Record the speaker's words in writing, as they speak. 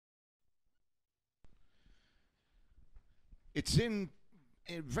It's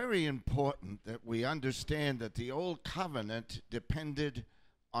very important that we understand that the old covenant depended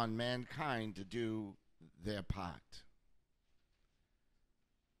on mankind to do their part.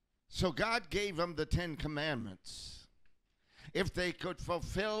 So God gave them the 10 commandments. If they could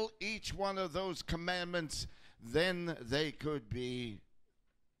fulfill each one of those commandments, then they could be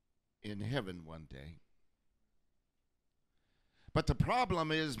in heaven one day. But the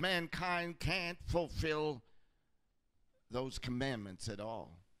problem is mankind can't fulfill those commandments at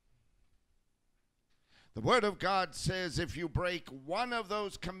all. The Word of God says if you break one of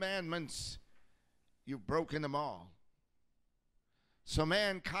those commandments, you've broken them all. So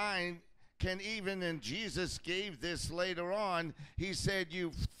mankind can even, and Jesus gave this later on, he said,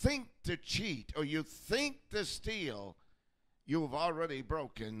 you think to cheat or you think to steal, you've already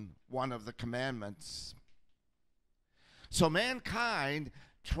broken one of the commandments. So mankind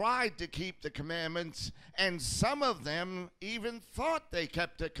tried to keep the commandments, and some of them even thought they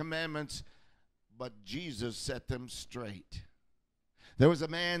kept the commandments, but Jesus set them straight. There was a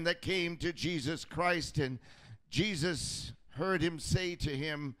man that came to Jesus Christ, and Jesus heard him say to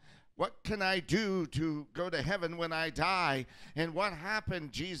him, what can I do to go to heaven when I die? And what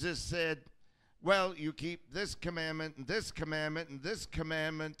happened? Jesus said, well, you keep this commandment and this commandment and this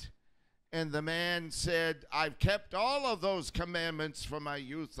commandment. And the man said, I've kept all of those commandments from my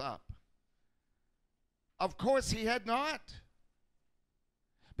youth up. Of course he had not,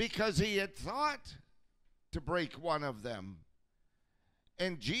 because he had thought to break one of them.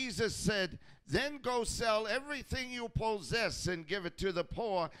 And Jesus said, then go sell everything you possess and give it to the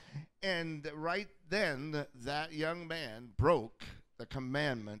poor. And right then, that young man broke the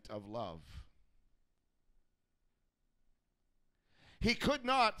commandment of love. He could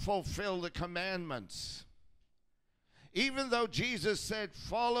not fulfill the commandments. Even though Jesus said,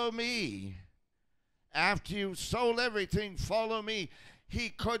 follow me, after you sold everything, follow me, he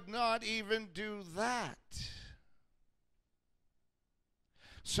could not even do that.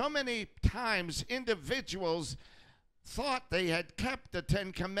 So many times individuals thought they had kept the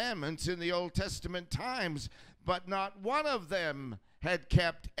 10 commandments in the Old Testament times, but not one of them had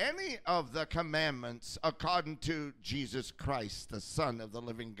kept any of the commandments according to Jesus Christ, the Son of the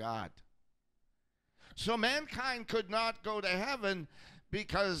living God. So mankind could not go to heaven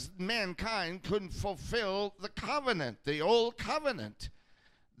because mankind couldn't fulfill the covenant, the old covenant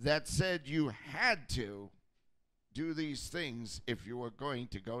that said you had to do these things if you were going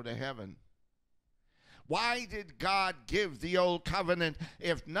to go to heaven. Why did God give the old covenant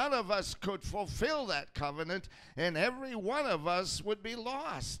if none of us could fulfill that covenant, and every one of us would be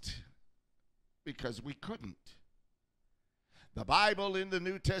lost? Because we couldn't. The Bible in the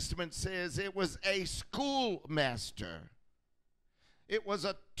New Testament says it was a schoolmaster. It was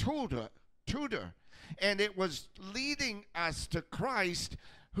a tutor, and it was leading us to Christ,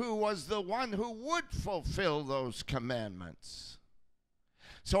 who was the one who would fulfill those commandments.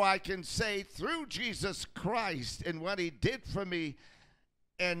 So I can say through Jesus Christ and what he did for me,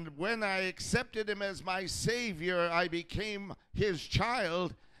 and when I accepted him as my Savior, I became his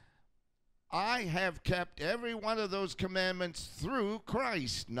child. I have kept every one of those commandments through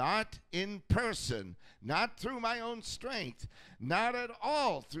Christ, not in person, not through my own strength, not at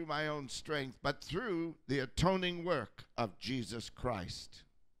all through my own strength, but through the atoning work of Jesus Christ.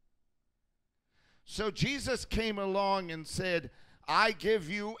 So Jesus came along and said, I give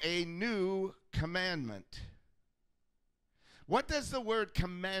you a new commandment. What does the word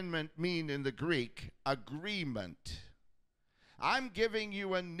commandment mean in the Greek? Agreement. I'm giving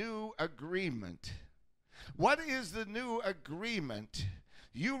you a new agreement. What is the new agreement?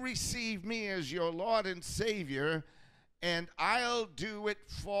 You receive me as your Lord and Savior, and I'll do it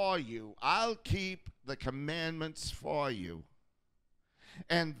for you. I'll keep the commandments for you.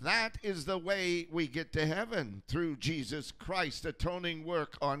 And that is the way we get to heaven, through Jesus Christ's atoning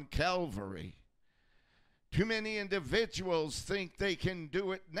work on Calvary. Too many individuals think they can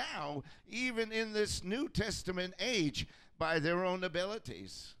do it now, even in this New Testament age, by their own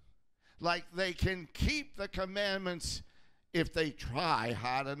abilities. Like they can keep the commandments if they try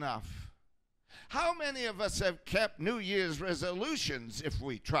hard enough. How many of us have kept New Year's resolutions if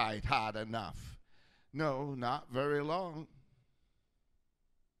we tried hard enough? No, not very long.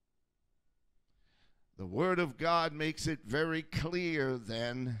 The Word of God makes it very clear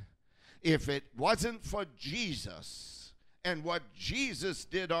then, if it wasn't for Jesus and what Jesus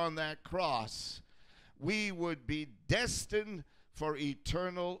did on that cross, we would be destined for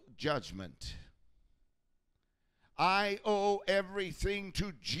eternal judgment. I owe everything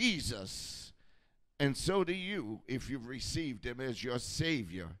to Jesus, and so do you if you've received him as your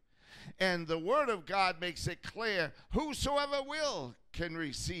Savior. And the Word of God makes it clear, whosoever will can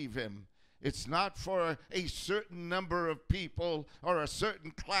receive him. It's not for a certain number of people or a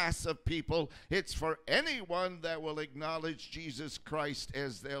certain class of people. It's for anyone that will acknowledge Jesus Christ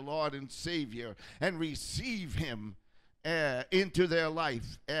as their Lord and Savior and receive him into their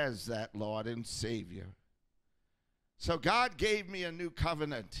life as that Lord and Savior. So God gave me a new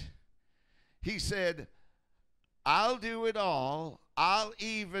covenant. He said, I'll do it all. I'll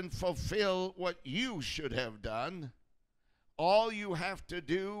even fulfill what you should have done. All you have to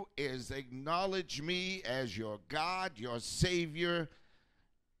do is acknowledge me as your God, your Savior,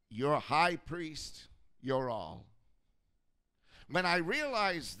 your high priest, your all. When I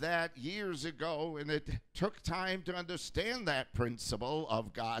realized that years ago, and it took time to understand that principle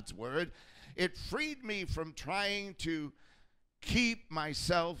of God's Word, it freed me from trying to keep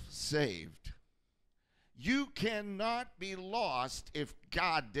myself saved. You cannot be lost if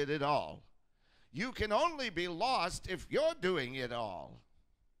God did it all. You can only be lost if you're doing it all.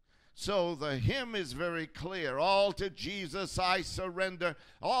 So the hymn is very clear. All to Jesus I surrender.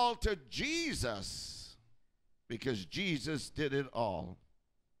 All to Jesus. Because Jesus did it all.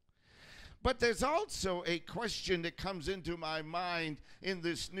 But there's also a question that comes into my mind in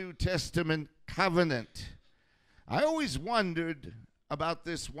this New Testament covenant. I always wondered about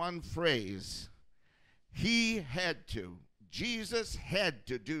this one phrase. He had to. Jesus had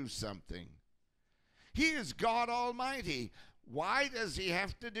to do something. He is God Almighty. Why does he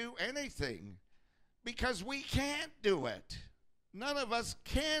have to do anything? Because we can't do it. None of us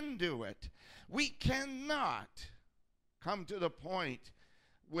can do it. We cannot come to the point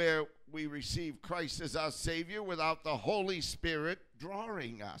where we receive Christ as our Savior without the Holy Spirit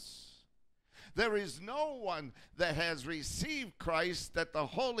drawing us. There is no one that has received Christ that the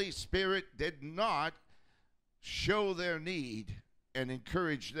Holy Spirit did not show their need and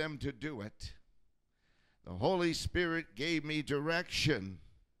encourage them to do it. The Holy Spirit gave me direction.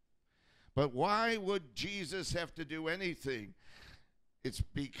 But why would Jesus have to do anything? It's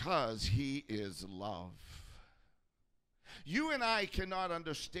because he is love. You and I cannot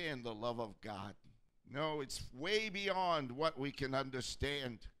understand the love of God. No, it's way beyond what we can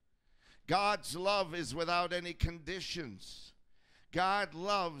understand. God's love is without any conditions. God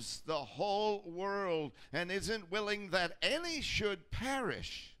loves the whole world and isn't willing that any should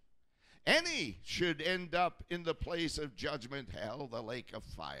perish. Any should end up in the place of judgment, hell, the lake of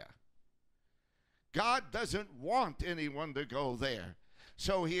fire. God doesn't want anyone to go there.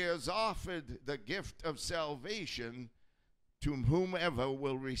 So he has offered the gift of salvation to whomever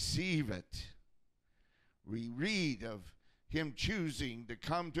will receive it. We read of him choosing to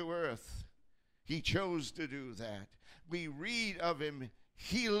come to earth. He chose to do that. We read of him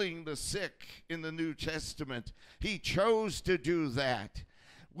healing the sick in the New Testament. He chose to do that.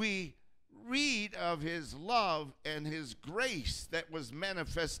 We read of his love and his grace that was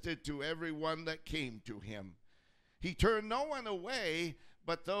manifested to everyone that came to him. He turned no one away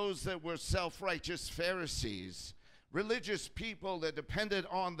but those that were self-righteous Pharisees, religious people that depended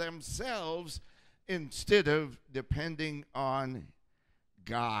on themselves instead of depending on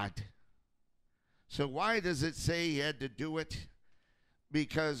God. So why does it say he had to do it?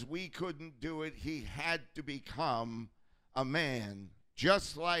 Because we couldn't do it. He had to become a man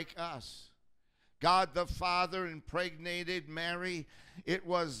just like us. God the Father impregnated Mary. It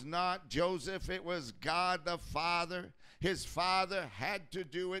was not Joseph, it was God the Father. His Father had to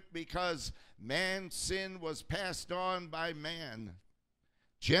do it because man's sin was passed on by man,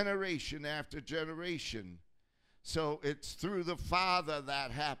 generation after generation. So it's through the Father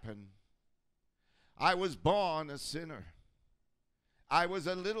that happened. I was born a sinner. I was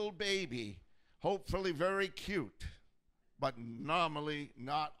a little baby, hopefully very cute, but normally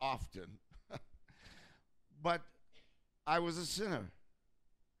not often. But I was a sinner.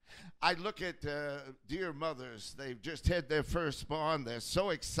 I look at dear mothers. They've just had their firstborn. They're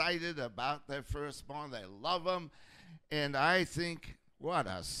so excited about their firstborn. They love them. And I think, what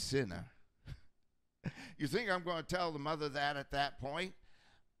a sinner. You think I'm going to tell the mother that at that point?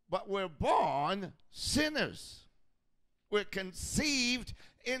 But we're born sinners. We're conceived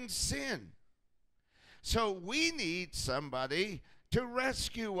in sin. So we need somebody to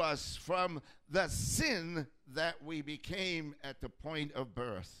rescue us from the sin that we became at the point of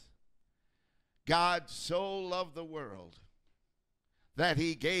birth. God so loved the world that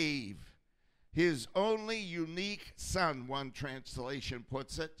he gave his only unique son, one translation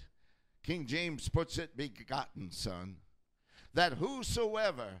puts it. King James puts it, begotten son. That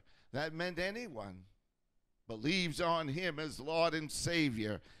whosoever, that meant anyone, believes on him as Lord and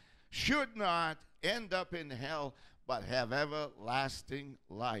Savior should not end up in hell, but have everlasting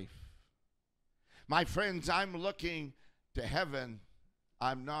life. My friends, I'm looking to heaven.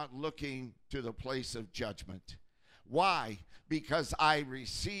 I'm not looking to the place of judgment. Why? Because I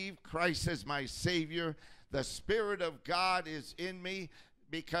receive Christ as my Savior. The Spirit of God is in me,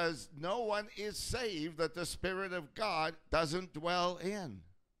 because no one is saved that the Spirit of God doesn't dwell in.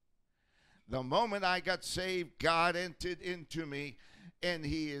 The moment I got saved, God entered into me, and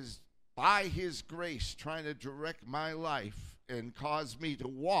He is, by His grace, trying to direct my life and cause me to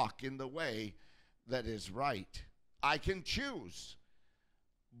walk in the way that is right. I can choose,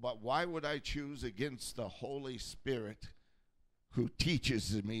 but why would I choose against the Holy Spirit who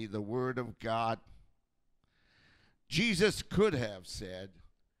teaches me the Word of God? Jesus could have said,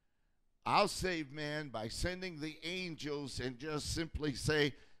 I'll save man by sending the angels and just simply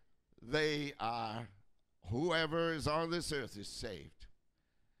say, they are, whoever is on this earth is saved.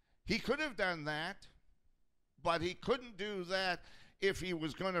 He could have done that, but He couldn't do that if He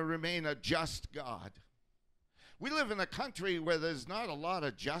was going to remain a just God. We live in a country where there's not a lot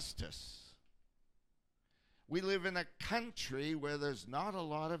of justice. We live in a country where there's not a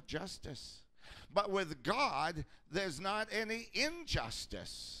lot of justice. But with God, there's not any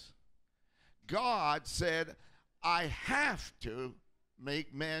injustice. God said, I have to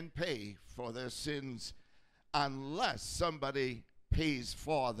make men pay for their sins unless somebody pays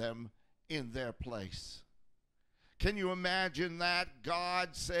for them in their place. Can you imagine that? God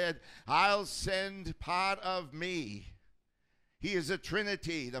said, I'll send part of me. He is a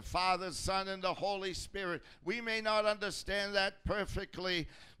Trinity, the Father, Son, and the Holy Spirit. We may not understand that perfectly,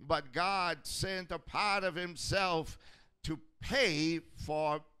 but God sent a part of Himself to pay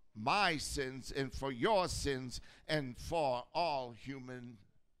for my sins and for your sins and for all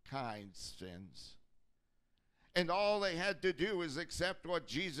humankind's sins. And all they had to do is accept what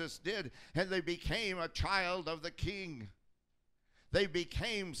Jesus did, and they became a child of the King. They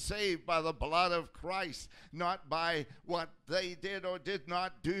became saved by the blood of Christ, not by what they did or did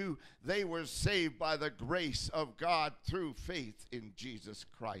not do. They were saved by the grace of God through faith in Jesus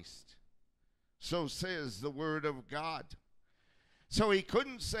Christ. So says the Word of God. So He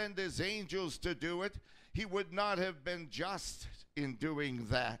couldn't send His angels to do it. He would not have been just in doing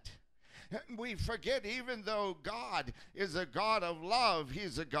that. We forget, even though God is a God of love,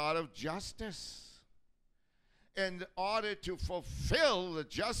 He's a God of justice. In order to fulfill the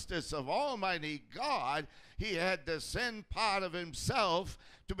justice of Almighty God, He had to send part of Himself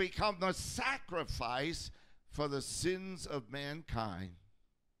to become the sacrifice for the sins of mankind.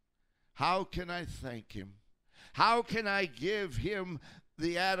 How can I thank Him? How can I give Him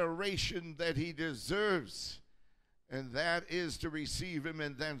the adoration that He deserves? And that is to receive Him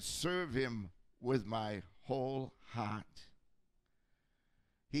and then serve Him with my whole heart.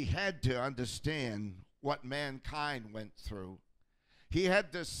 He had to understand what mankind went through. He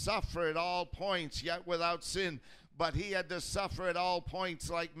had to suffer at all points, yet without sin, but He had to suffer at all points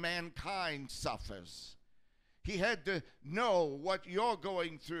like mankind suffers. He had to know what you're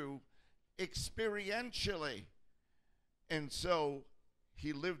going through experientially. And so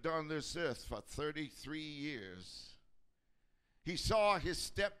He lived on this earth for 33 years. He saw His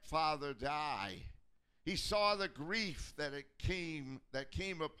stepfather die. He saw the grief that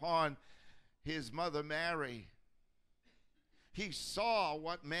came upon His mother Mary. He saw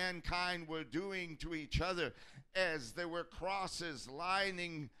what mankind were doing to each other as there were crosses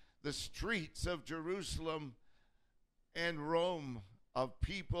lining the streets of Jerusalem and Rome of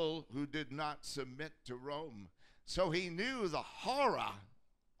people who did not submit to Rome. So He knew the horror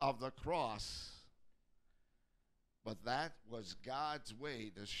of the cross. But that was God's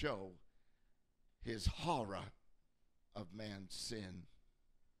way to show His horror of man's sin.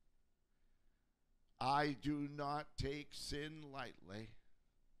 I do not take sin lightly.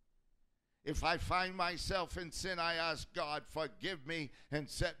 If I find myself in sin, I ask God, forgive me and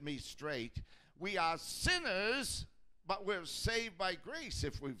set me straight. We are sinners, but we're saved by grace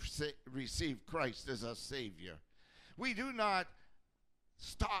if we've received Christ as a Savior. We do not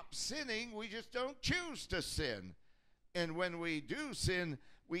stop sinning. We just don't choose to sin. And when we do sin,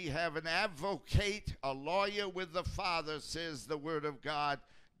 we have an advocate, a lawyer with the Father, says the Word of God,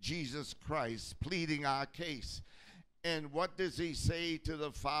 Jesus Christ, pleading our case. And what does He say to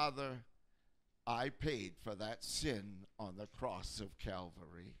the Father? I paid for that sin on the cross of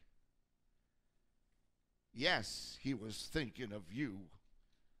Calvary. Yes, He was thinking of you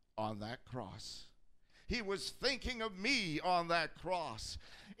on that cross. He was thinking of me on that cross.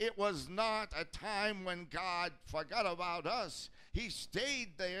 It was not a time when God forgot about us. He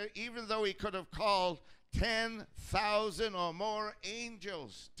stayed there, even though He could have called 10,000 or more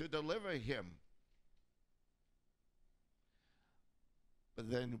angels to deliver Him. But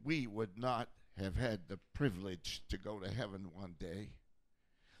then we would not have had the privilege to go to heaven one day.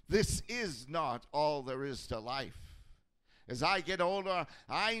 This is not all there is to life. As I get older,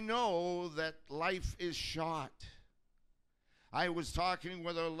 I know that life is short. I was talking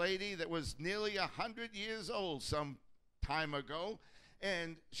with a lady that was nearly 100 years old some time ago,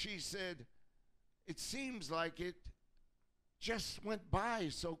 and she said, it seems like it just went by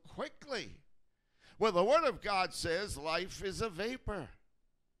so quickly. Well, the Word of God says life is a vapor.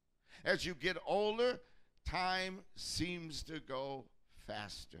 As you get older, time seems to go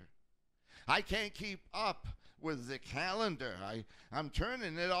faster. I can't keep up with the calendar. I'm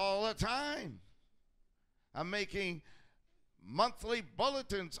turning it all the time. I'm making monthly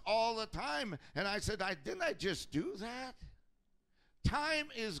bulletins all the time. And I said, didn't I just do that? Time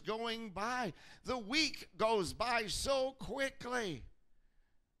is going by. The week goes by so quickly.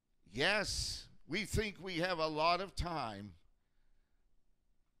 Yes, we think we have a lot of time.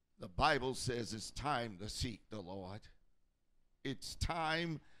 The Bible says it's time to seek the Lord. It's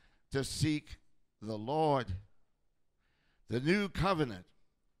time to seek the Lord. The new covenant.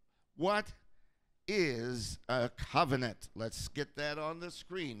 What is a covenant? Let's get that on the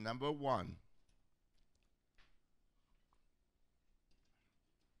screen. Number one.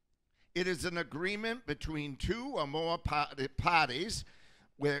 It is an agreement between two or more parties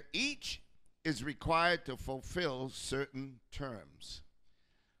where each is required to fulfill certain terms.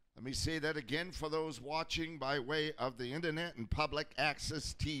 Let me say that again for those watching by way of the internet and public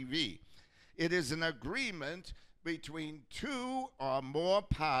access TV. It is an agreement between two or more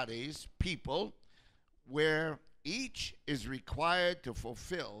parties, people, where each is required to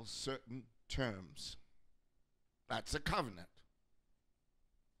fulfill certain terms. That's a covenant.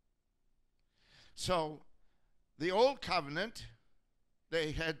 So, the old covenant,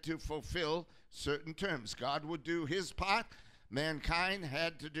 they had to fulfill certain terms. God would do his part. Mankind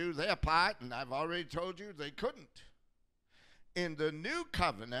had to do their part, and I've already told you they couldn't. In the new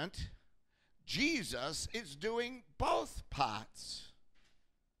covenant, Jesus is doing both parts.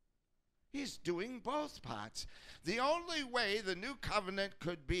 He's doing both parts. The only way the new covenant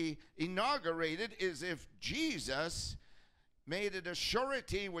could be inaugurated is if Jesus made it a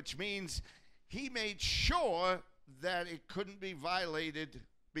surety, which means he made sure that it couldn't be violated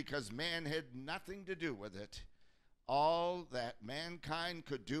because man had nothing to do with it. All that mankind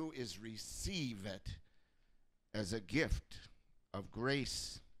could do is receive it as a gift of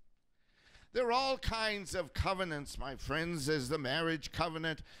grace. There are all kinds of covenants, my friends. There's the marriage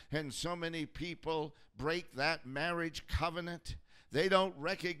covenant, and so many people break that marriage covenant. They don't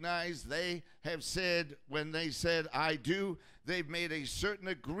recognize they have said, when they said, I do, they've made a certain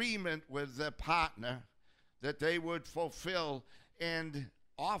agreement with their partner that they would fulfill, and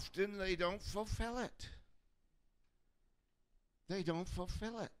often they don't fulfill it. They don't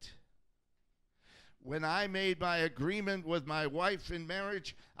fulfill it. When I made my agreement with my wife in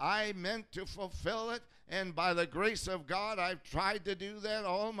marriage, I meant to fulfill it, and by the grace of God, I've tried to do that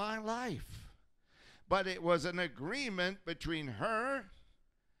all my life. But it was an agreement between her,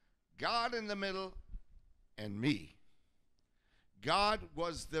 God in the middle, and me. God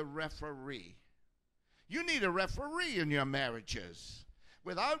was the referee. You need a referee in your marriages.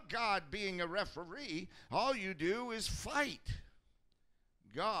 Without God being a referee, all you do is fight.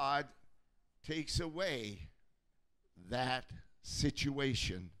 God takes away that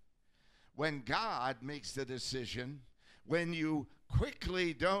situation. When God makes the decision, when you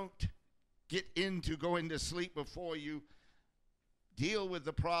quickly don't get into going to sleep before you deal with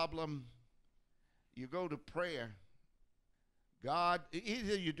the problem, you go to prayer. God,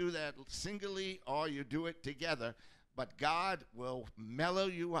 either you do that singly or you do it together, but God will mellow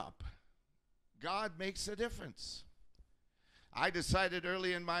you up. God makes a difference. I decided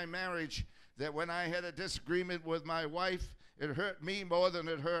early in my marriage that when I had a disagreement with my wife, it hurt me more than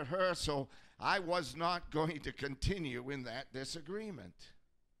it hurt her, so I was not going to continue in that disagreement.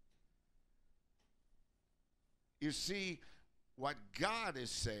 You see, what God is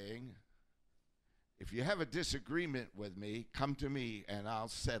saying, if you have a disagreement with me, come to me and I'll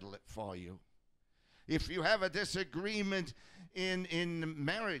settle it for you. If you have a disagreement in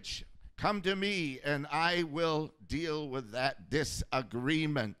marriage, come to me and I will deal with that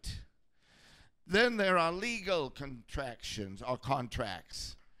disagreement. Then there are legal contractions or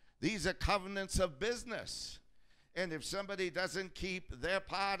contracts. These are covenants of business. And if somebody doesn't keep their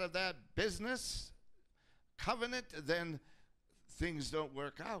part of that business covenant, then things don't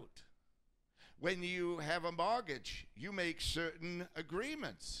work out. When you have a mortgage, you make certain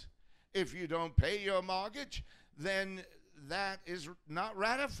agreements. If you don't pay your mortgage, then that is not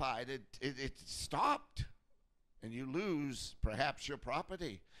ratified. It stopped. and you lose perhaps your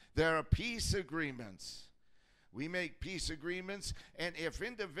property. There are peace agreements. We make peace agreements, and if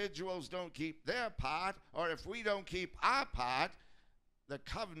individuals don't keep their part, or if we don't keep our part, the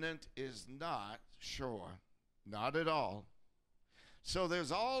covenant is not sure. Not at all. So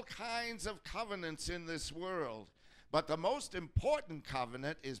there's all kinds of covenants in this world, but the most important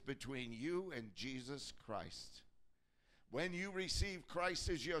covenant is between you and Jesus Christ. When you receive Christ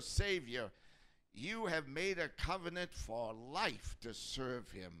as your Savior, you have made a covenant for life to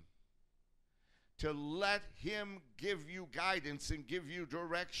serve Him, to let Him give you guidance and give you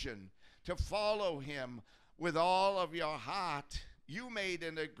direction, to follow Him with all of your heart. You made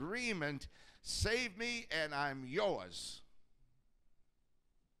an agreement, save me and I'm yours.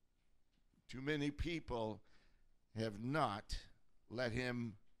 Too many people have not let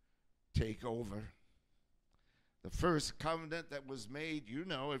Him take over. The first covenant that was made, you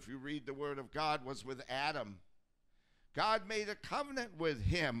know, if you read the Word of God, was with Adam. God made a covenant with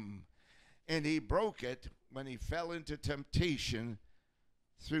him, and he broke it when he fell into temptation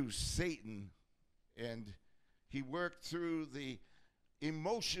through Satan. And he worked through the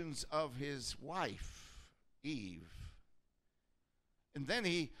emotions of his wife, Eve. And then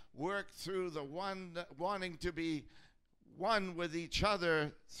he worked through the wanting to be one with each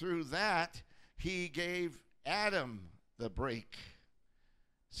other. Through that, he gave Adam the break.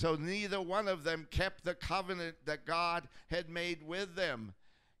 So neither one of them kept the covenant that God had made with them.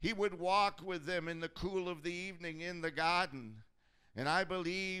 He would walk with them in the cool of the evening in the garden. And I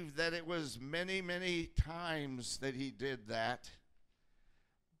believe that it was many, many times that he did that.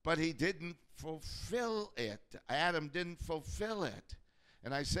 But he didn't fulfill it. Adam didn't fulfill it.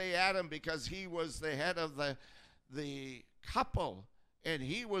 And I say Adam because he was the head of the couple. And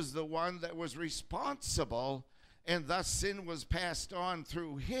he was the one that was responsible. And thus sin was passed on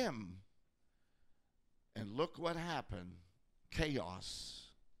through him. And look what happened. Chaos.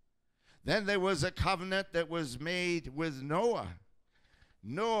 Then there was a covenant that was made with Noah.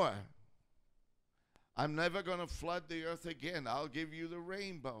 Noah, I'm never going to flood the earth again. I'll give you the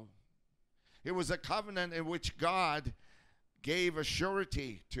rainbow. It was a covenant in which God gave a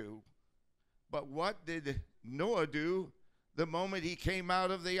surety to. But what did Noah do the moment he came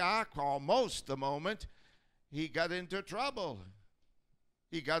out of the ark? Almost the moment he got into trouble.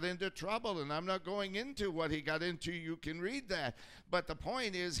 He got into trouble, and I'm not going into what he got into. You can read that. But the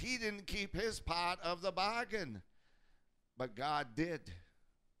point is, he didn't keep his part of the bargain. But God did.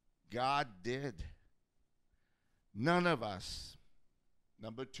 God did. None of us,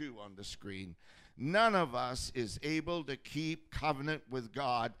 number 2 on the screen, none of us is able to keep covenant with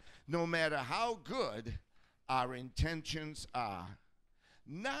God, no matter how good our intentions are.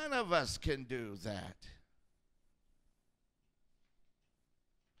 None of us can do that.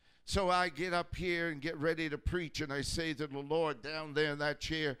 So I get up here and get ready to preach, and I say to the Lord down there in that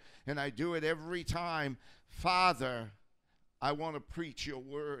chair, and I do it every time, Father, I want to preach your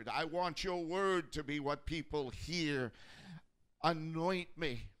word. I want your word to be what people hear. Anoint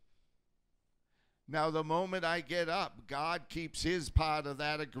me. Now, the moment I get up, God keeps his part of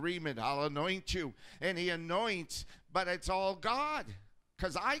that agreement. I'll anoint you. And he anoints, but it's all God,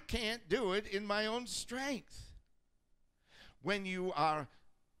 because I can't do it in my own strength. When you are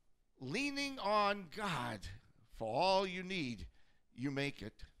leaning on God for all you need, you make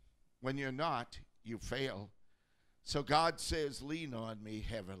it. When you're not, you fail. So God says, lean on me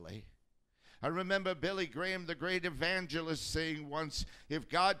heavily. I remember Billy Graham, the great evangelist, saying once, if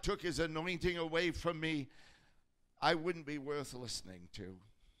God took his anointing away from me, I wouldn't be worth listening to.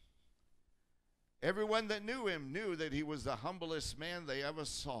 Everyone that knew him knew that he was the humblest man they ever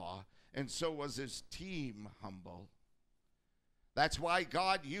saw, and so was his team humble. That's why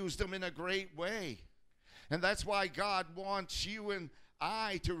God used him in a great way. And that's why God wants you and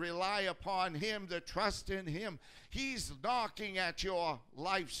I to rely upon him, to trust in him. He's knocking at your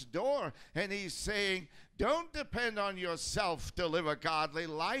life's door, and he's saying, don't depend on yourself to live a godly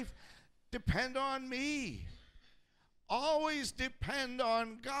life. Depend on me. Always depend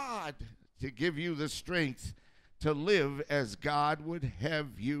on God to give you the strength to live as God would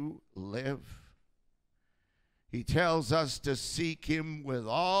have you live. He tells us to seek him with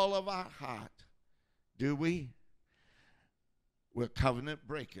all of our heart. Do we? We're covenant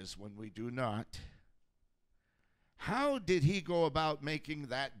breakers when we do not. How did he go about making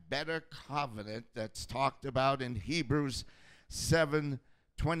that better covenant that's talked about in Hebrews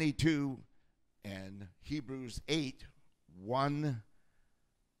 7:22 and Hebrews 8:1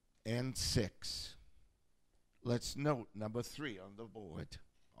 and 6? Let's note number 3 on the board,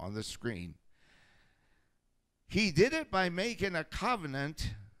 on the screen. He did it by making a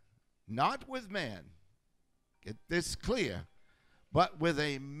covenant, not with man. Get this clear. But with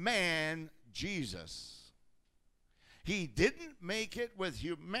a man, Jesus. He didn't make it with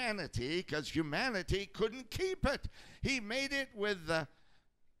humanity because humanity couldn't keep it. He made it with the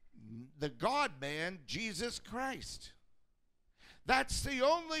God-man, Jesus Christ. That's the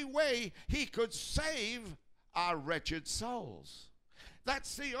only way he could save our wretched souls.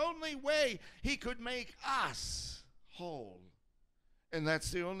 That's the only way he could make us whole. And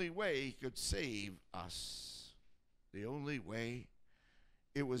that's the only way he could save us. The only way.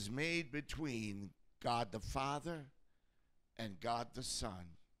 It was made between God the Father and God the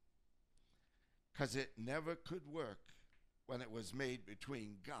Son. Because it never could work when it was made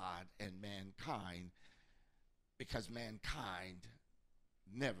between God and mankind, because mankind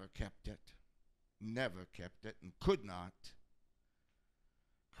never kept it, and could not.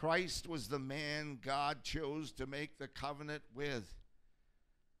 Christ was the man God chose to make the covenant with.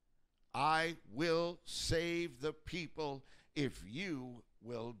 I will save the people if you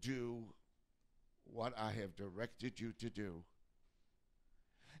will do what I have directed you to do.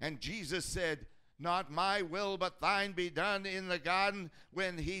 And Jesus said, not my will, but thine be done in the garden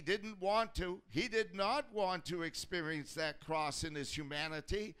when he didn't want to. He did not want to experience that cross in his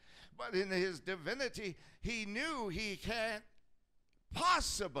humanity, but in his divinity, he knew he can't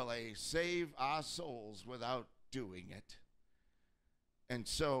possibly save our souls without doing it. And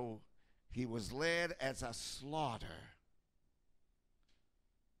so he was led as a slaughter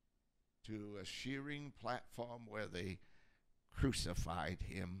to a shearing platform where they crucified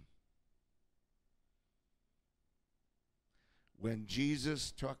him. When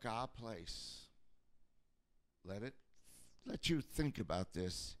Jesus took our place, let you think about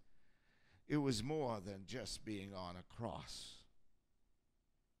this. It was more than just being on a cross.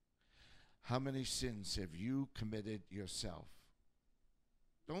 How many sins have you committed yourself?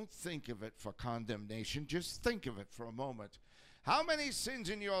 Don't think of it for condemnation. Just think of it for a moment. How many sins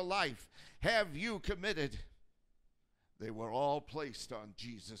in your life have you committed? They were all placed on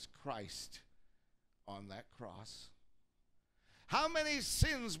Jesus Christ on that cross. How many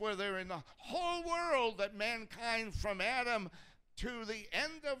sins were there in the whole world that mankind, from Adam to the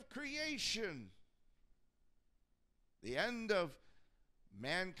end of creation, the end of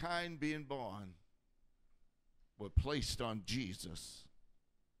mankind being born, were placed on Jesus?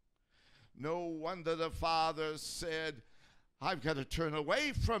 No wonder the Father said, I've got to turn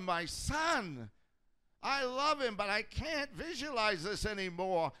away from my son. I love him, but I can't visualize this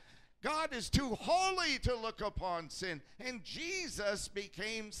anymore. God is too holy to look upon sin. And Jesus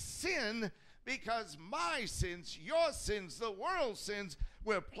became sin because my sins, your sins, the world's sins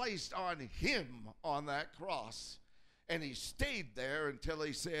were placed on him on that cross. And he stayed there until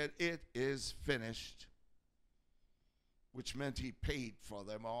he said, it is finished, which meant he paid for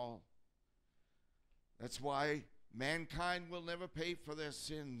them all. That's why mankind will never pay for their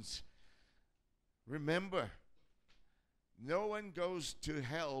sins. Remember, no one goes to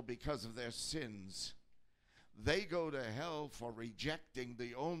hell because of their sins. They go to hell for rejecting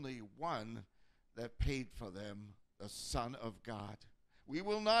the only one that paid for them, the Son of God. We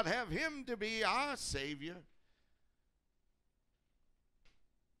will not have him to be our Savior.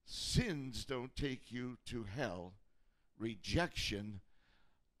 Sins don't take you to hell. Rejection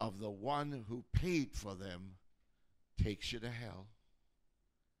of the one who paid for them takes you to hell.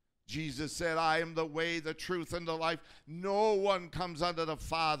 Jesus said, I am the way, the truth, and the life. No one comes unto the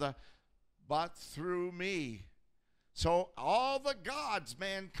Father but through me. So all the gods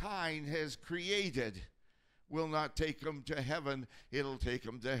mankind has created will not take them to heaven. It'll take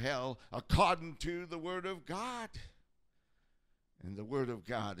them to hell according to the Word of God. And the Word of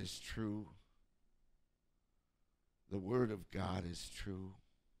God is true. The Word of God is true.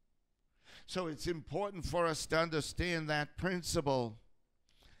 So it's important for us to understand that principle.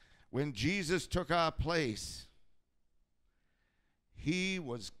 When Jesus took our place, he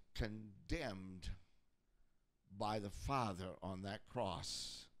was condemned by the Father on that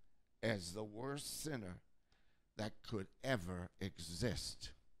cross as the worst sinner that could ever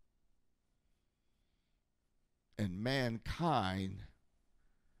exist. And mankind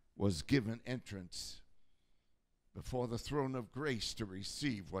was given entrance before the throne of grace to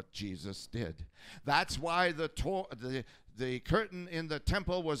receive what Jesus did. That's why the curtain in the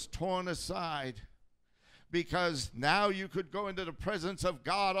temple was torn aside, because now you could go into the presence of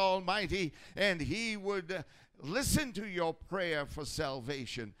God Almighty and he would listen to your prayer for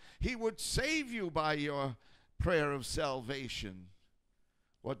salvation. He would save you by your prayer of salvation.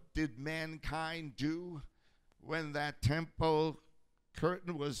 What did mankind do when that temple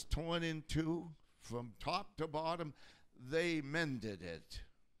curtain was torn in two from top to bottom? They mended it.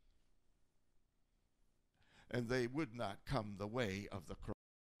 and they would not come the way of the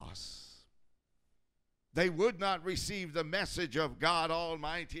cross. They would not receive the message of God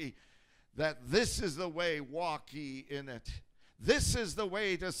Almighty that this is the way, walk ye in it. This is the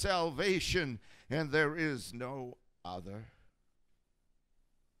way to salvation, and there is no other.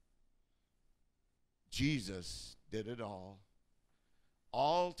 Jesus did it all.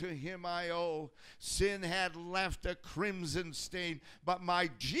 All to him I owe. Sin had left a crimson stain, but my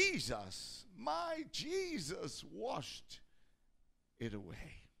Jesus washed it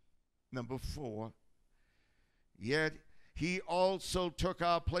away. Number 4, yet he also took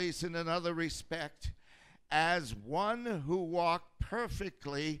our place in another respect as one who walked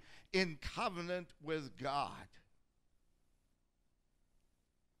perfectly in covenant with God.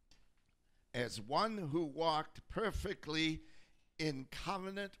 As one who walked perfectly in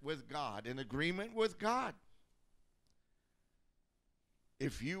covenant with God, in agreement with God.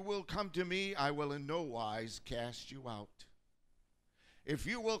 If you will come to me, I will in no wise cast you out. If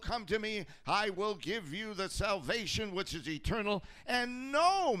you will come to me, I will give you the salvation which is eternal, and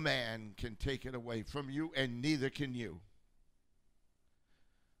no man can take it away from you, and neither can you.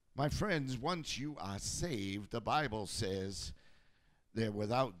 My friends, once you are saved, the Bible says they're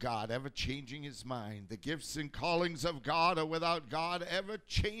without God ever changing his mind. The gifts and callings of God are without God ever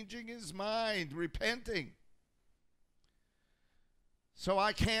changing his mind, repenting. So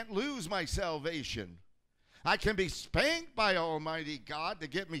I can't lose my salvation. I can be spanked by Almighty God to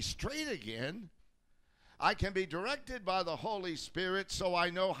get me straight again. I can be directed by the Holy Spirit so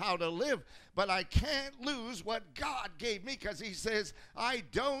I know how to live, but I can't lose what God gave me, because he says, I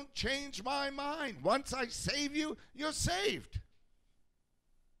don't change my mind. Once I save you, you're saved.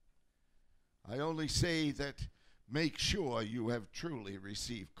 I only say that make sure you have truly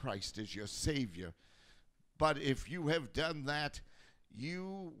received Christ as your Savior. But if you have done that,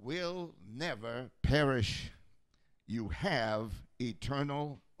 you will never perish. You have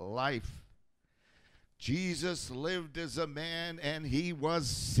eternal life. Jesus lived as a man, and he was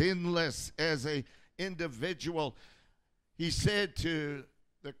sinless as an individual. He said to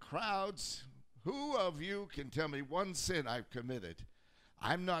the crowds, who of you can tell me one sin I've committed?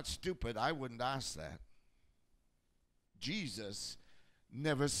 I'm not stupid. I wouldn't ask that. Jesus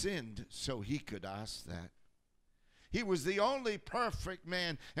never sinned, so he could ask that. He was the only perfect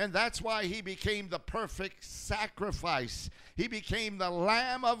man, and that's why he became the perfect sacrifice. He became the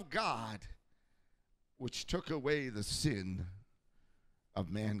Lamb of God, which took away the sin of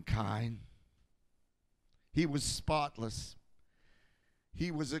mankind. He was spotless.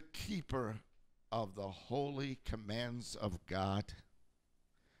 He was a keeper of the holy commands of God.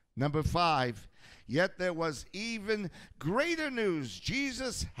 Number 5, yet there was even greater news.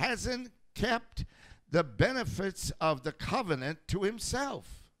 Jesus hasn't kept the benefits of the covenant to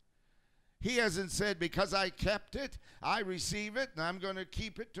himself. He hasn't said, because I kept it, I receive it, and I'm going to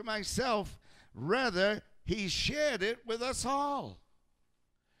keep it to myself. Rather, he shared it with us all.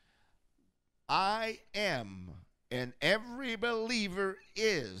 I am, and every believer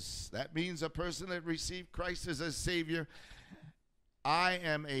is. That means a person that received Christ as a Savior. I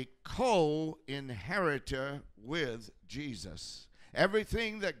am a co-inheritor with Jesus.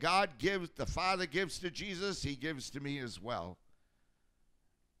 Everything that God gives, the Father gives to Jesus, he gives to me as well.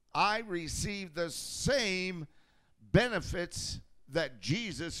 I receive the same benefits that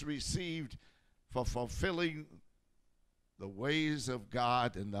Jesus received for fulfilling the ways of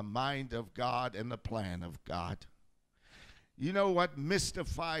God and the mind of God and the plan of God. You know what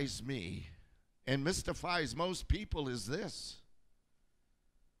mystifies me and mystifies most people is this.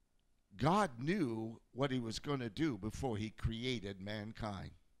 God knew what he was going to do before he created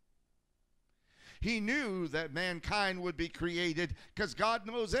mankind. He knew that mankind would be created because God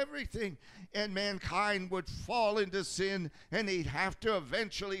knows everything, and mankind would fall into sin, and he'd have to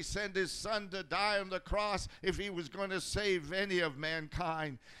eventually send his son to die on the cross if he was going to save any of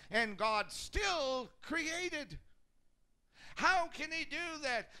mankind. And God still created. How can he do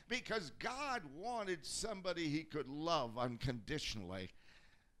that? Because God wanted somebody he could love unconditionally.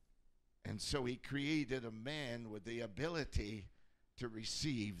 And so he created a man with the ability to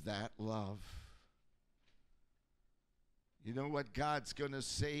receive that love. You know what God's going to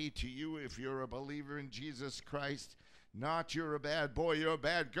say to you if you're a believer in Jesus Christ? Not you're a bad boy, you're a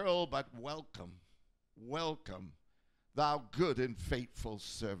bad girl, but welcome, welcome, thou good and faithful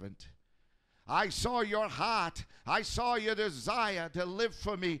servant. I saw your heart. I saw your desire to live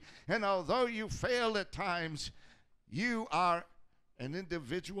for me. And although you failed at times, you are an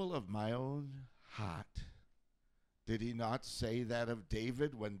individual of my own heart. Did he not say that of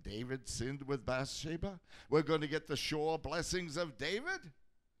David when David sinned with Bathsheba? We're going to get the sure blessings of David.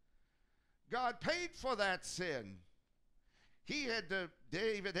 God paid for that sin.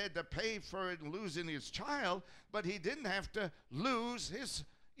 David had to pay for it in losing his child, but he didn't have to lose his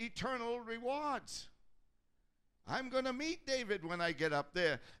eternal rewards. I'm going to meet David when I get up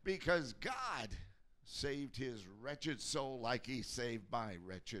there because God saved his wretched soul like he saved my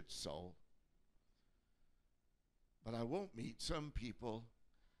wretched soul. But I won't meet some people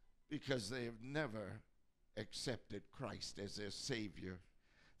because they have never accepted Christ as their Savior.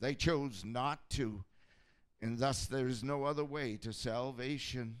 They chose not to, and thus there is no other way to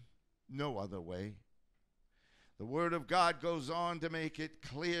salvation. No other way. The Word of God goes on to make it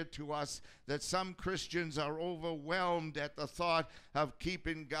clear to us that some Christians are overwhelmed at the thought of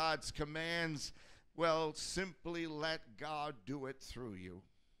keeping God's commands. Well, simply let God do it through you.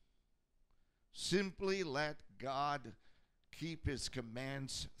 Simply let God keep his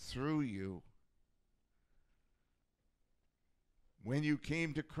commands through you. When you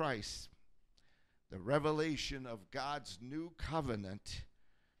came to Christ, the revelation of God's new covenant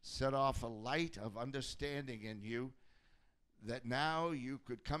set off a light of understanding in you that now you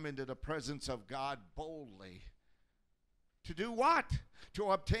could come into the presence of God boldly. To do what?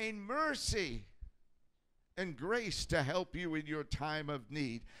 To obtain mercy and grace to help you in your time of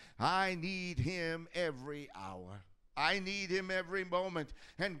need. I need him every hour. I need him every moment.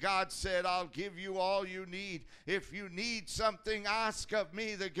 And God said, I'll give you all you need. If you need something, ask of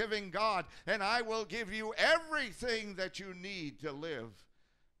me, the giving God, and I will give you everything that you need to live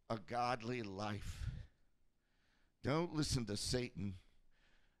a godly life. Don't listen to Satan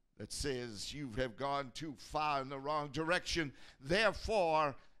that says you have gone too far in the wrong direction.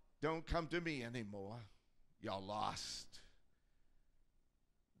 Therefore, don't come to me anymore. You're lost.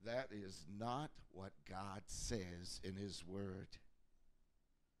 That is not what God says in his word.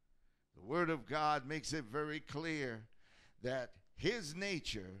 The word of God makes it very clear that his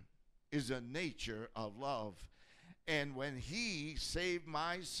nature is a nature of love. And when he saved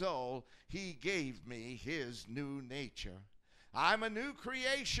my soul, he gave me his new nature. I'm a new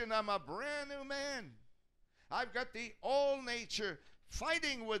creation. I'm a brand new man. I've got the old nature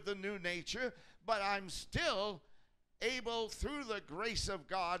fighting with the new nature, but I'm still able, through the grace of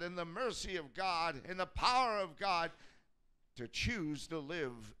God and the mercy of God and the power of God, to choose to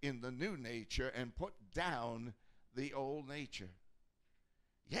live in the new nature and put down the old nature.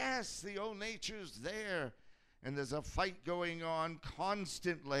 Yes, the old nature's there, and there's a fight going on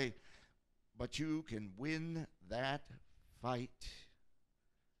constantly, but you can win that fight.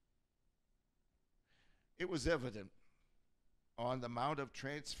 It was evident on the Mount of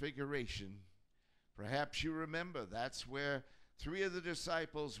Transfiguration. Perhaps you remember that's where 3 of the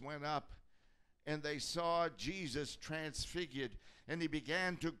disciples went up and they saw Jesus transfigured and he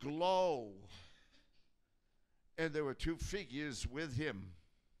began to glow. And there were 2 figures with him,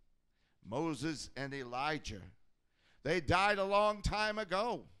 Moses and Elijah. They died a long time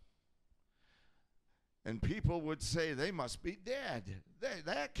ago. And people would say they must be dead.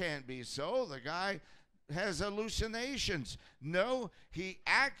 That can't be so. The guy has hallucinations. No, he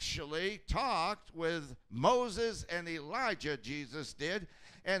actually talked with Moses and Elijah, Jesus did,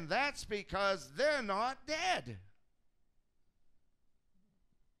 and that's because they're not dead.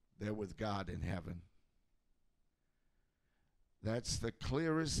 They're with God in heaven. That's the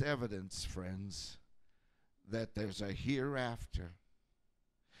clearest evidence, friends, that there's a hereafter.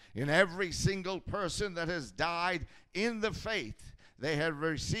 In every single person that has died in the faith, they have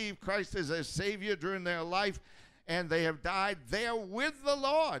received Christ as their Savior during their life, and they have died there with the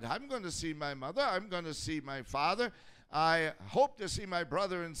Lord. I'm going to see my mother. I'm going to see my father. I hope to see my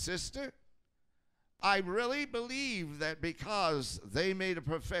brother and sister. I really believe that because they made a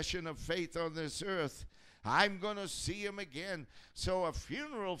profession of faith on this earth, I'm going to see him again. So a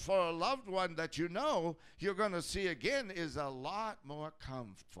funeral for a loved one that you know you're going to see again is a lot more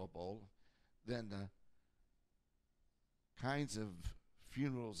comfortable than the kinds of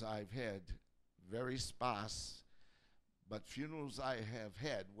funerals I've had, very sparse, but funerals I have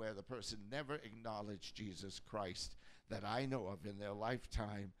had where the person never acknowledged Jesus Christ that I know of in their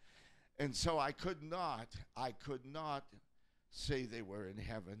lifetime. And so I could not say they were in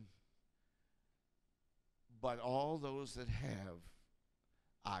heaven. But all those that have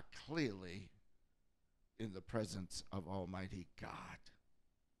are clearly in the presence of Almighty God.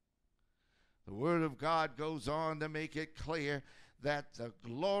 The Word of God goes on to make it clear that the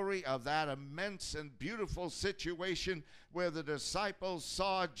glory of that immense and beautiful situation where the disciples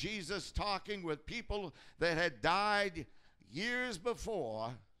saw Jesus talking with people that had died years before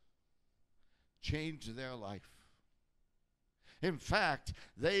changed their life. In fact,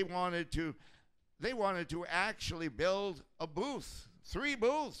 they wanted to actually build a booth 3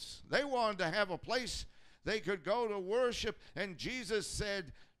 booths. They wanted to have a place they could go to worship, and Jesus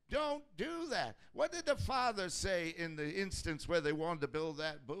said, don't do that. What did the Father say in the instance where they wanted to build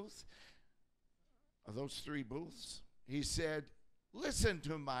that booth? Of those 3 booths? He said, listen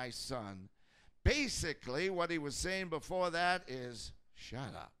to my son. Basically, what he was saying before that is,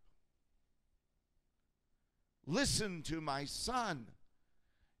 shut up. Listen to my son.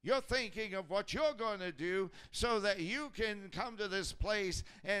 You're thinking of what you're going to do so that you can come to this place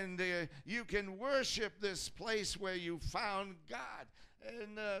and you can worship this place where you found God.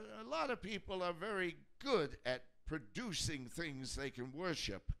 And a lot of people are very good at producing things they can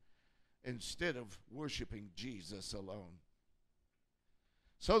worship instead of worshiping Jesus alone.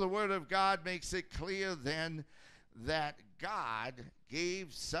 So the Word of God makes it clear then that God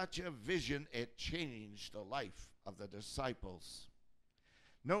gave such a vision, it changed the life of the disciples.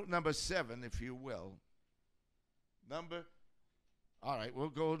 Note number 7, if you will. All right, we'll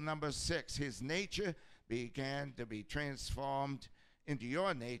go to number 6. His nature began to be transformed into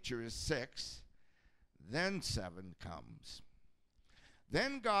your nature is 6. Then 7 comes.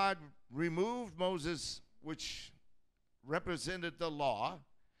 Then God removed Moses, which represented the law,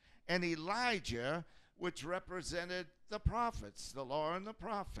 and Elijah, which represented the prophets, the law and the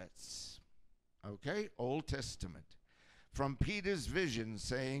prophets. Okay, Old Testament. From Peter's vision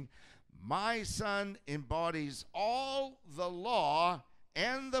saying, my son embodies all the law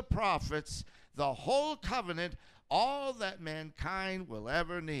and the prophets, the whole covenant, all that mankind will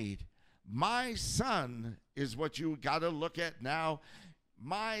ever need. My son is what you got to look at now.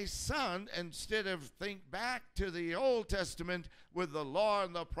 My son, instead of think back to the Old Testament with the law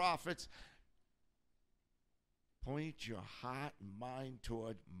and the prophets, point your heart and mind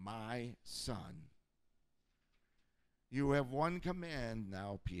toward my son. You have one command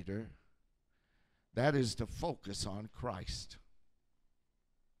now, Peter. That is to focus on Christ.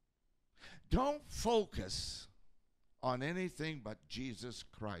 Don't focus on anything but Jesus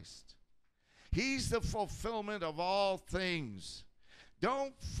Christ. He's the fulfillment of all things.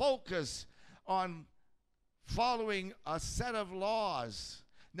 Don't focus on following a set of laws.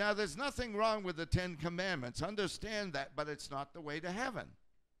 Now, there's nothing wrong with the 10 Commandments. Understand that, but it's not the way to heaven.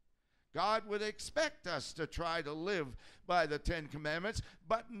 God would expect us to try to live by the 10 Commandments,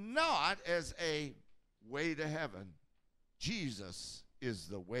 but not as a way to heaven. Jesus is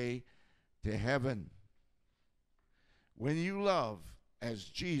the way to heaven. When you love as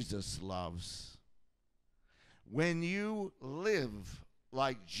Jesus loves, when you live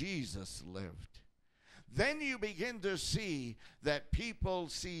like Jesus lived, then you begin to see that people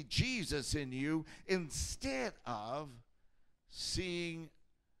see Jesus in you instead of seeing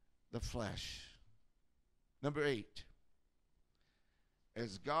the flesh. Number 8.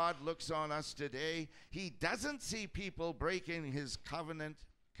 As God looks on us today, he doesn't see people breaking his covenant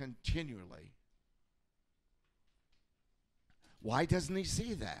continually. Why doesn't he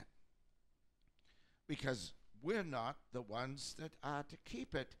see that? Because we're not the ones that are to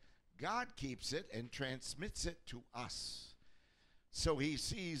keep it. God keeps it and transmits it to us. So he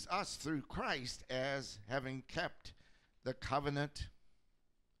sees us through Christ as having kept the covenant.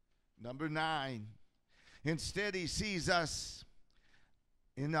 Number 9. Instead, he sees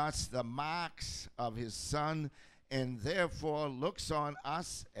in us the marks of his Son, and therefore looks on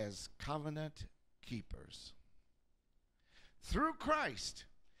us as covenant keepers. Through Christ,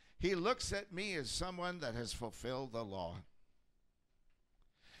 he looks at me as someone that has fulfilled the law,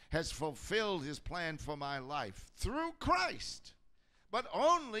 has fulfilled his plan for my life through Christ, but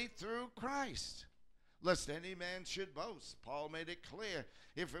only through Christ. Lest any man should boast. Paul made it clear.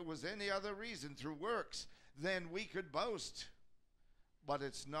 If it was any other reason, through works, then we could boast. But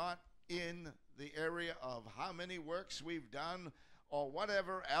it's not in the area of how many works we've done or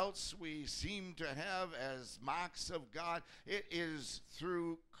whatever else we seem to have as marks of God. It is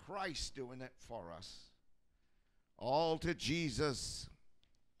through Christ doing it for us. All to Jesus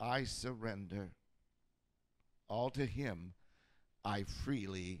I surrender. All to him I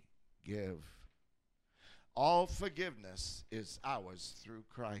freely give. All forgiveness is ours through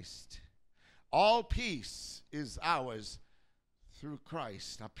Christ. All peace is ours through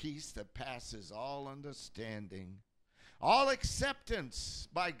Christ, a peace that passes all understanding. All acceptance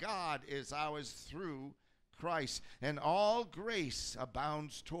by God is ours through Christ, and all grace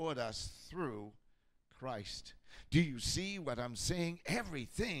abounds toward us through Christ. Do you see what I'm saying?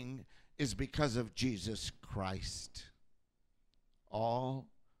 Everything is because of Jesus Christ. All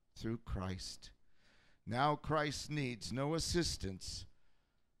through Christ. Now Christ needs no assistance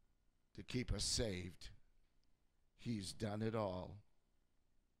to keep us saved. He's done it all.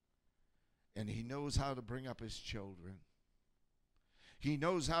 And he knows how to bring up his children. He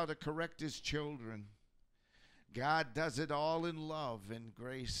knows how to correct his children. God does it all in love and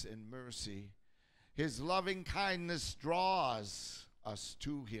grace and mercy. His loving kindness draws us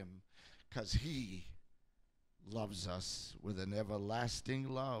to him because he loves us with an everlasting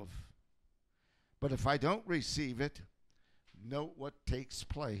love. But if I don't receive it, note what takes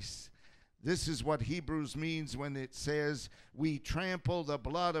place. This is what Hebrews means when it says we trample the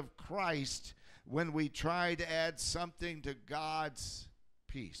blood of Christ when we try to add something to God's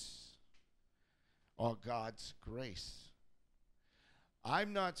peace or God's grace.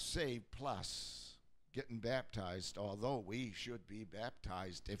 I'm not saved plus getting baptized, although we should be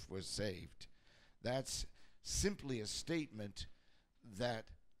baptized if we're saved. That's simply a statement that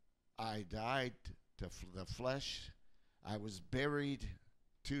I died to the flesh, I was buried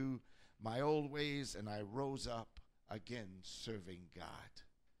to my old ways, and I rose up again serving God.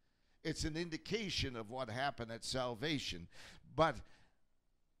 It's an indication of what happened at salvation. But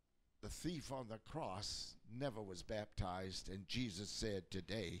the thief on the cross never was baptized, and Jesus said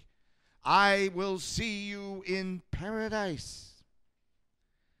today, I will see you in paradise.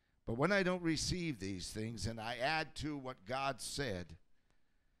 But when I don't receive these things and I add to what God said,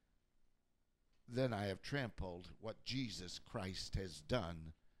 then I have trampled what Jesus Christ has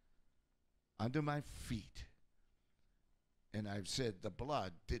done under my feet. And I've said the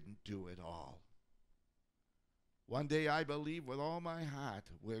blood didn't do it all. One day I believe with all my heart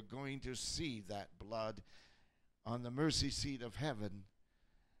we're going to see that blood on the mercy seat of heaven.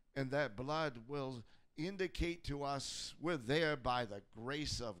 And that blood will indicate to us we're there by the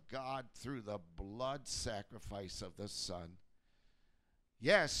grace of God through the blood sacrifice of the Son.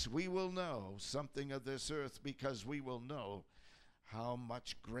 Yes, we will know something of this earth because we will know how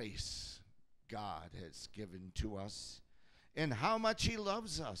much grace God has given to us and how much he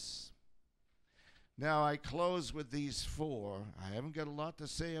loves us. Now I close with these four. I haven't got a lot to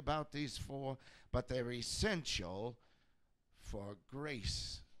say about these four, but they're essential for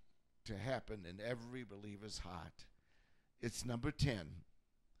grace to happen in every believer's heart. It's number 10.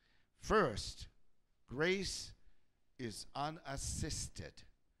 First, grace is unassisted.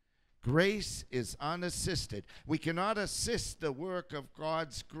 Grace is unassisted. We cannot assist the work of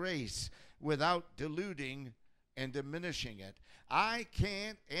God's grace without diluting and diminishing it. I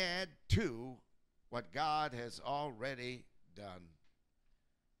can't add to what God has already done.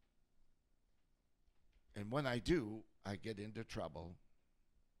 And when I do, I get into trouble.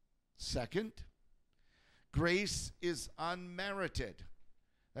 Second, grace is unmerited.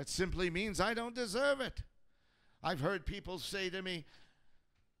 That simply means I don't deserve it. I've heard people say to me,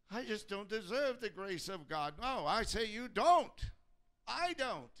 I just don't deserve the grace of God. No, I say you don't. I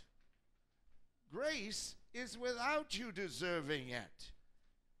don't. Grace is without you deserving it.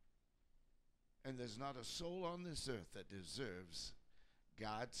 And there's not a soul on this earth that deserves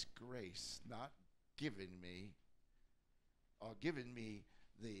God's grace not giving me or giving me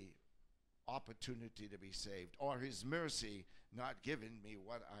the opportunity to be saved, or his mercy not giving me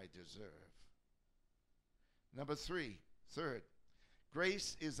what I deserve. Number third,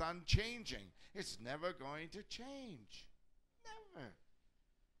 grace is unchanging. It's never going to change. Never.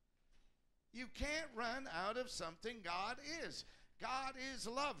 You can't run out of something God is. God is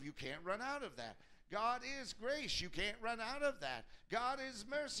love. You can't run out of that. God is grace. You can't run out of that. God is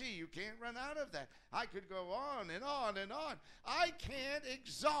mercy. You can't run out of that. I could go on and on and on. I can't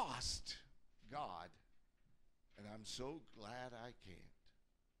exhaust God. And I'm so glad I can't.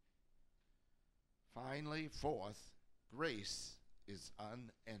 Finally, fourth, grace is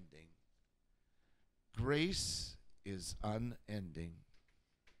unending. Grace is unending.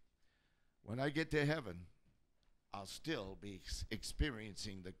 When I get to heaven, I'll still be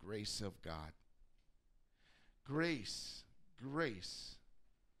experiencing the grace of God. Grace, grace,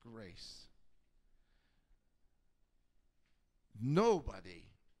 grace. Nobody,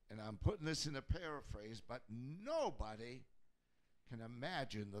 and I'm putting this in a paraphrase, but nobody can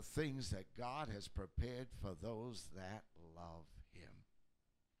imagine the things that God has prepared for those that love him.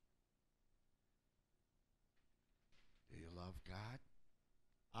 Do you love God?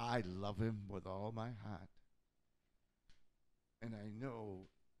 I love him with all my heart. And I know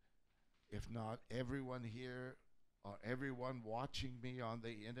if not everyone here or everyone watching me on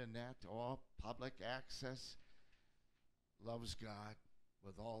the internet or public access loves God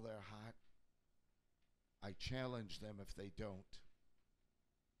with all their heart, I challenge them if they don't.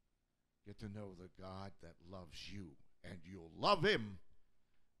 Get to know the God that loves you, and you'll love him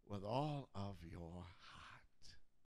with all of your heart.